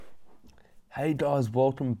Hey guys,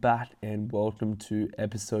 welcome back and welcome to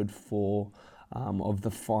episode 4 of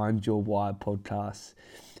the Find Your Why podcast.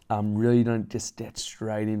 Really don't just get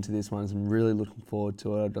straight into this one. I'm really looking forward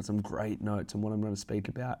to it. I've got some great notes on what I'm going to speak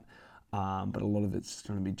about, but a lot of it's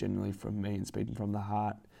going to be generally from me and speaking from the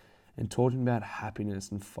heart and talking about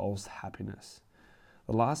happiness and false happiness.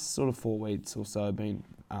 The last sort of 4 weeks or so have been,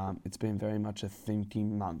 it's been very much a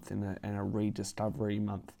thinking month and a rediscovery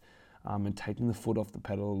month. And taking the foot off the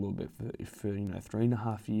pedal a little bit for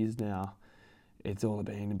 3.5 years now. It's all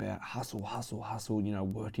been about hustle,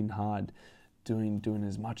 working hard, doing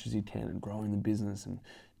as much as you can and growing the business and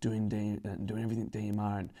doing everything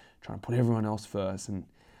DMR and trying to put everyone else first.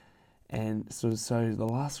 And so the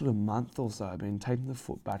last sort of month or so I've been taking the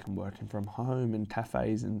foot back and working from home and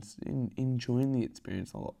cafes and enjoying the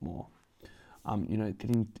experience a lot more.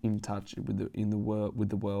 Getting in touch with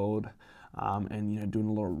the world, and doing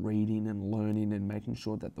a lot of reading and learning and making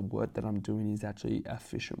sure that the work that I'm doing is actually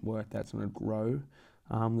efficient work that's going to grow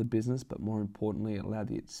the business, but more importantly, allow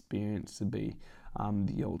the experience to be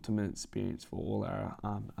the ultimate experience for all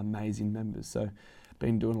our amazing members. So,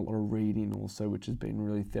 been doing a lot of reading also, which has been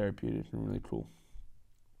really therapeutic and really cool.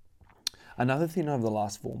 Another thing over the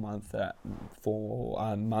last 4 months that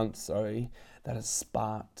has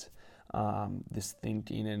sparked this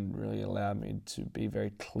thinking and really allowed me to be very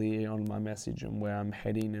clear on my message and where I'm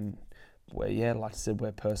heading and where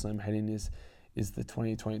personally I'm heading is the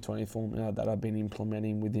 20-20-20 formula that I've been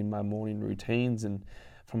implementing within my morning routines and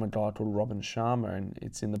from a guy called Robin Sharma, and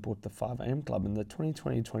it's in the book The 5 AM Club. And the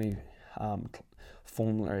 20-20-20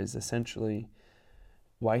 formula is essentially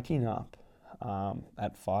waking up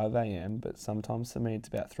at 5 a.m, but sometimes for me it's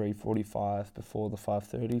about 3:45 before the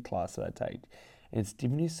 5:30 class that I take. And it's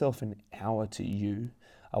giving yourself an hour to you,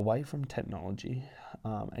 away from technology,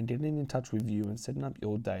 and getting in touch with you and setting up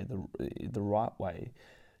your day the right way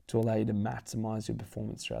to allow you to maximize your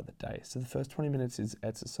performance throughout the day. So the first 20 minutes is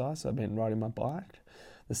exercise. So I've been riding my bike.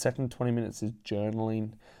 The second 20 minutes is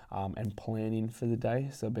journaling and planning for the day.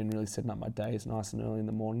 So I've been really setting up my days nice and early in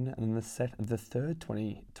the morning. And then the third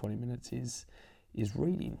 20 minutes is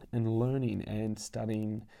reading and learning and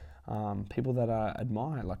studying people that I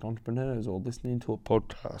admire, like entrepreneurs, or listening to a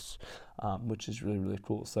podcast, which is really, really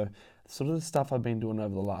cool. So sort of the stuff I've been doing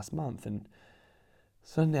over the last month. And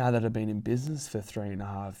so now that I've been in business for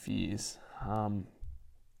 3.5 years,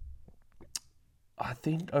 I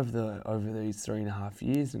think over these 3.5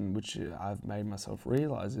 years, in which I've made myself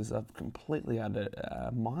realize, is I've completely had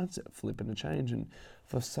a mindset flip and a change. And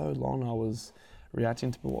for so long I was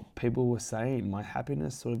reacting to what people were saying. My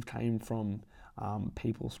happiness sort of came from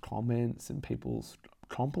people's comments and people's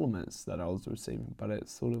compliments that I was receiving, but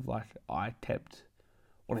it's sort of like I kept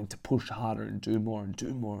wanting to push harder and do more and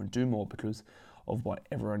do more and do more because of what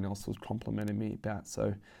everyone else was complimenting me about.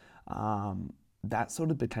 So that sort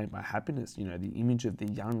of became my happiness, the image of the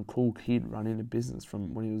young, cool kid running a business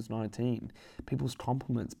from when he was 19. People's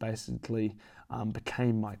compliments basically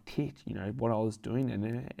became my tick, what I was doing.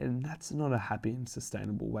 And that's not a happy and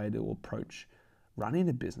sustainable way to approach running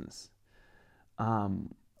a business.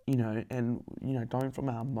 Going from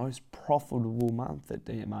our most profitable month at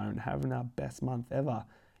DMR and having our best month ever,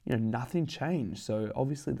 nothing changed. So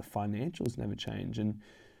obviously the financials never change. And,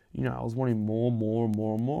 I was wanting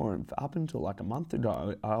more. And up until like a month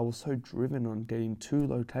ago, I was so driven on getting 2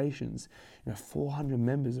 locations, 400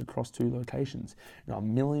 members across 2 locations, a $1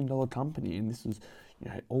 million company. And this was,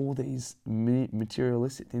 all these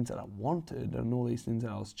materialistic things that I wanted and all these things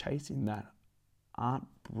that I was chasing that aren't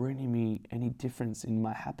bringing me any difference in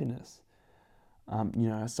my happiness.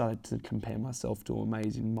 I started to compare myself to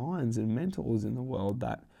amazing minds and mentors in the world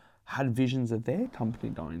that had visions of their company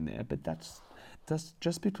going there, but that's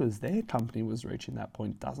just because their company was reaching that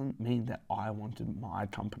point doesn't mean that I wanted my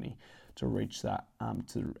company to reach that,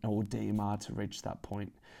 or DMR to reach that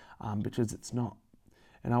point, because it's not.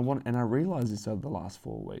 And I realized this over the last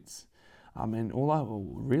 4 weeks. And all I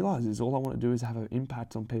realize is all I want to do is have an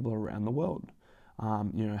impact on people around the world.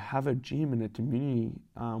 Have a gym and a community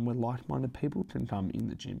where like-minded people can come in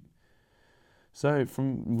the gym. So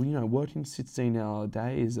from, working 16-hour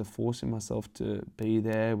days of forcing myself to be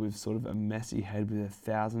there with sort of a messy head with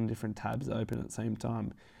 1,000 different tabs open at the same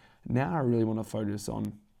time, now I really want to focus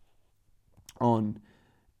on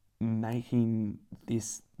making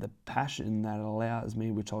this the passion that allows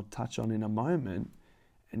me, which I'll touch on in a moment,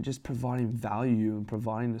 and just providing value and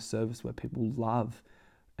providing a service where people love,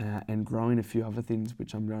 and growing a few other things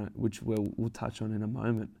which we'll touch on in a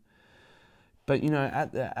moment. But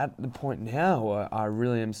at the point now, I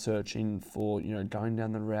really am searching for going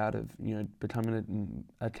down the route of becoming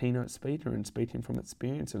a keynote speaker and speaking from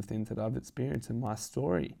experience of things that I've experienced in my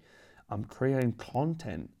story, I'm creating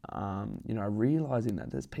content, realizing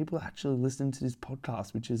that there's people actually listening to this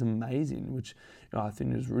podcast, which is amazing, which I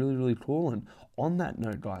think is really, really cool. And on that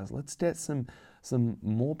note, guys, let's get some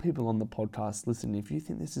more people on the podcast listening. If you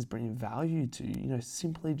think this is bringing value to you,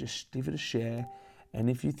 simply just give it a share. And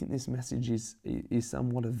if you think this message is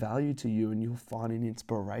somewhat of value to you and you're finding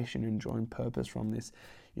inspiration, enjoying purpose from this,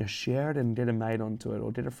 share it and get a mate onto it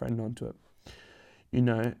or get a friend onto it.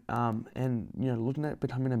 Looking at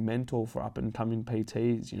becoming a mentor for up and coming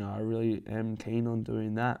PTs, I really am keen on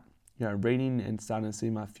doing that. Reading and starting to see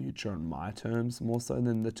my future on my terms, more so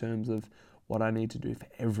than the terms of what I need to do for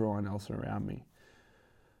everyone else around me.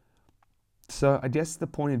 So I guess the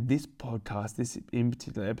point of this podcast, this in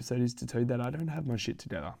particular episode, is to tell you that I don't have my shit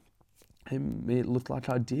together. It looked like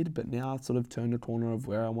I did, but now I've sort of turned a corner of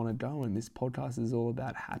where I want to go. And this podcast is all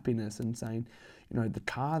about happiness and saying, the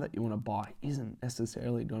car that you want to buy isn't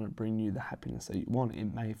necessarily going to bring you the happiness that you want.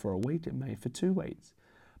 It may for a week, it may for 2 weeks.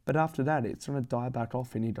 But after that, it's going to die back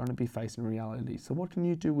off and you're going to be facing reality. So what can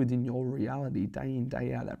you do within your reality day in,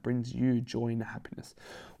 day out that brings you joy and happiness?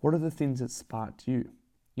 What are the things that sparked you?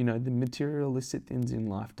 The materialistic things in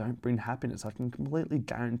life don't bring happiness. I can completely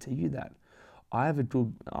guarantee you that. I have a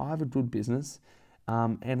good business,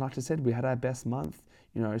 and like I said, we had our best month,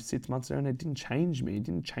 6 months ago, and it didn't change me. It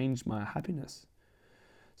didn't change my happiness.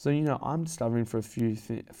 So I'm discovering for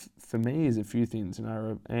me is a few things,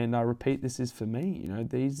 and I repeat, this is for me.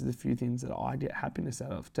 These are the few things that I get happiness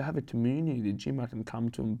out of. To have a community, the gym I can come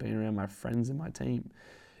to and be around my friends and my team,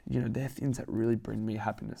 they're things that really bring me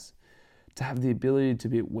happiness. To have the ability to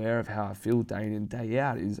be aware of how I feel day in and day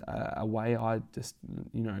out is a way I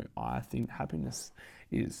think happiness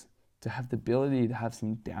is. To have the ability to have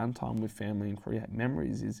some downtime with family and create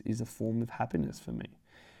memories is a form of happiness for me.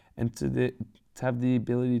 And to have the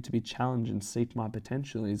ability to be challenged and seek my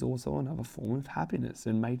potential is also another form of happiness,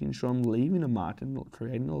 and making sure I'm leaving a mark and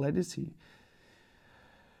creating a legacy.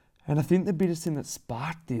 And I think the biggest thing that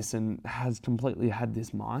sparked this and has completely had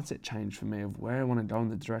this mindset change for me of where I want to go in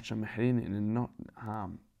the direction I'm heading in, and not,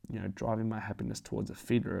 driving my happiness towards a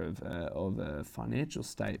figure of a financial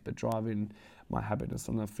state, but driving my happiness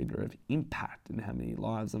on a figure of impact and how many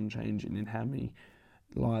lives I'm changing and how many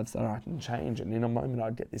lives that I can change. And in a moment,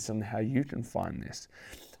 I'll get this on how you can find this.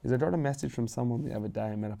 Is I got a message from someone the other day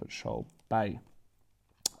I met up at Shoal Bay.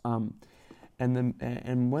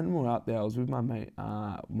 And when we were up there, I was with my mate,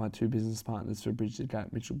 my two business partners for Bridge the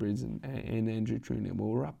Gap, Mitchell Bridge and Andrew Troon, and we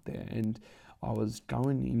were up there. And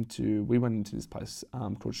we went into this place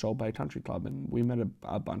called Shoal Bay Country Club, and we met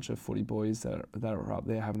a bunch of footy boys that were up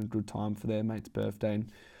there having a good time for their mate's birthday.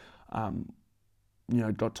 And,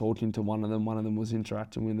 got talking to one of them. One of them was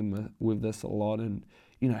interacting with us a lot, and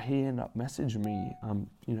he ended up messaging me,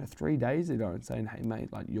 3 days ago and saying, "Hey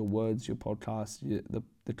mate, like your words, your podcast,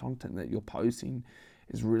 the content that you're posting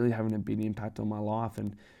is really having a big impact on my life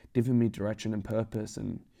and giving me direction and purpose."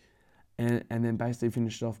 And then basically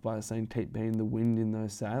finished off by saying, "Keep being the wind in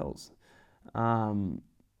those sails." And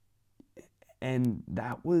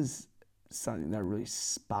that was something that really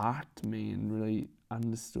sparked me and really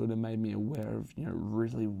understood and made me aware of,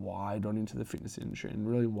 really why I got into the fitness industry and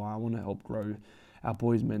really why I want to help grow our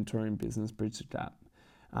boys' mentoring business, Bridge the Gap,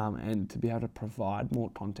 and to be able to provide more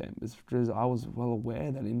content, because I was well aware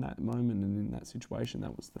that in that moment and in that situation,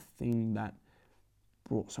 that was the thing that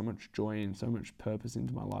brought so much joy and so much purpose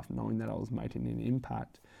into my life. Knowing that I was making an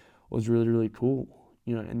impact was really, really cool,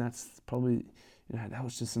 and that's probably, that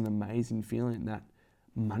was just an amazing feeling that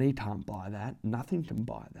money can't buy that, nothing can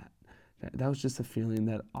buy that. That was just a feeling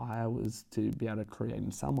that I was to be able to create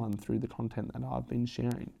in someone through the content that I've been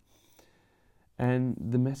sharing. And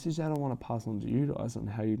the message that I want to pass on to you guys on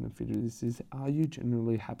how you can figure this is, are you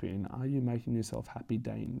genuinely happy, and are you making yourself happy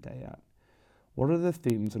day in, day out? What are the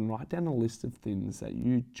things, and write down a list of things that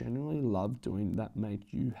you genuinely love doing that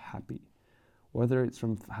make you happy. Whether it's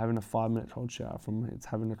from having a 5-minute cold shower, from it's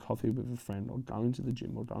having a coffee with a friend, or going to the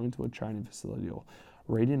gym, or going to a training facility, or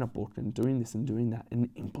reading a book and doing this and doing that, and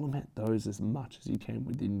implement those as much as you can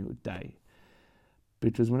within your day.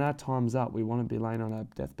 Because when our time's up, we want to be laying on our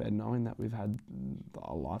deathbed knowing that we've had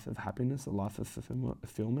a life of happiness, a life of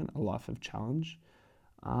fulfillment, a life of challenge.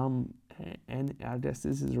 And I guess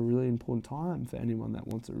this is a really important time for anyone that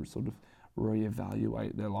wants to sort of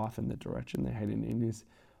reevaluate their life and the direction they're heading in, is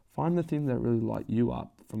find the things that really light you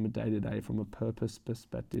up from a day-to-day, from a purpose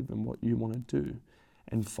perspective and what you want to do,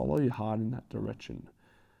 and follow your heart in that direction.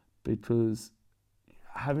 Because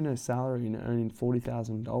having a salary and earning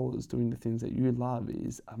 $40,000 doing the things that you love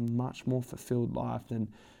is a much more fulfilled life than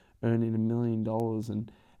earning $1 million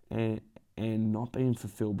and not being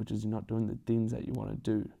fulfilled because you're not doing the things that you want to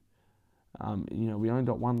do. We only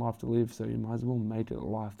got one life to live, so you might as well make it a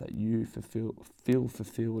life that you feel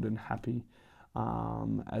fulfilled and happy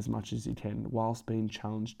as much as you can, whilst being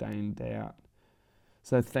challenged day in, day out.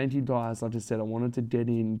 So thank you guys. Like I said, I wanted to get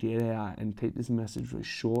in, get out, and keep this message really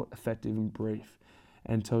short, effective, and brief,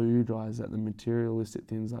 and tell you guys that the materialistic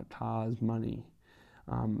things like cars, money,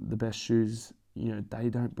 the best shoes, they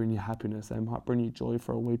don't bring you happiness. They might bring you joy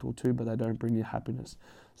for a week or two, but they don't bring you happiness.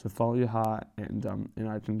 So follow your heart, and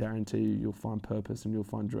I can guarantee you'll find purpose and you'll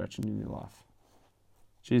find direction in your life.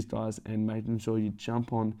 Cheers, guys, and making sure you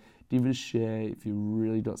jump on, give it a share if you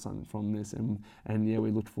really got something from this, and yeah,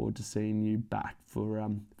 we look forward to seeing you back for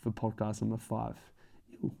podcast number 5.